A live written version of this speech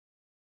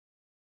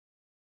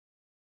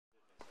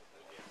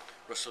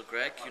Russell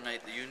Greig,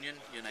 Unite the Union,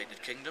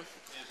 United Kingdom.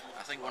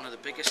 I think one of the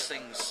biggest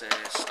things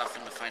staff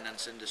in the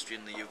finance industry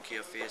in the UK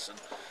are facing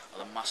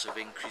are the massive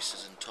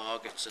increases in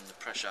targets and the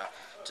pressure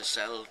to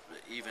sell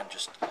even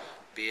just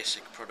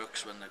basic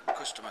products. When the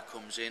customer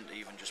comes in to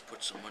even just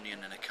put some money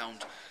in an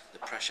account, the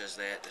pressure's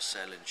there to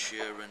sell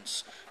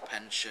insurance,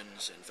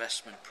 pensions,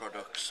 investment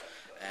products,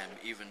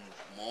 even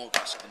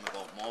ask them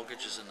about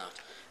mortgages and that.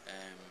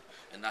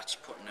 And that's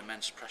putting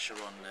immense pressure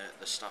on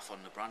the staff on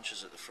the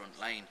branches at the front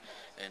line,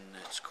 and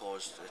it's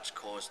caused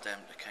them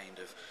to kind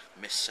of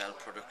mis-sell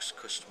products.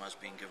 Customers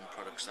being given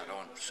products that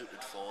aren't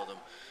suited for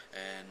them,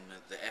 and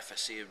the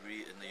FSA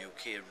in the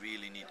UK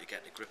really need to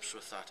get to grips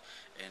with that.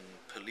 And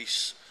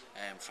police,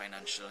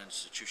 financial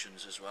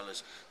institutions as well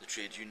as the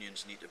trade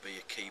unions need to be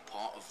a key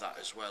part of that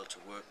as well, to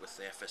work with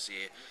the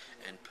FSA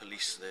and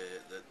police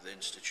the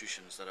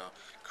institutions that are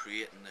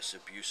creating this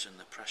abuse and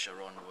the pressure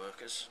on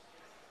workers.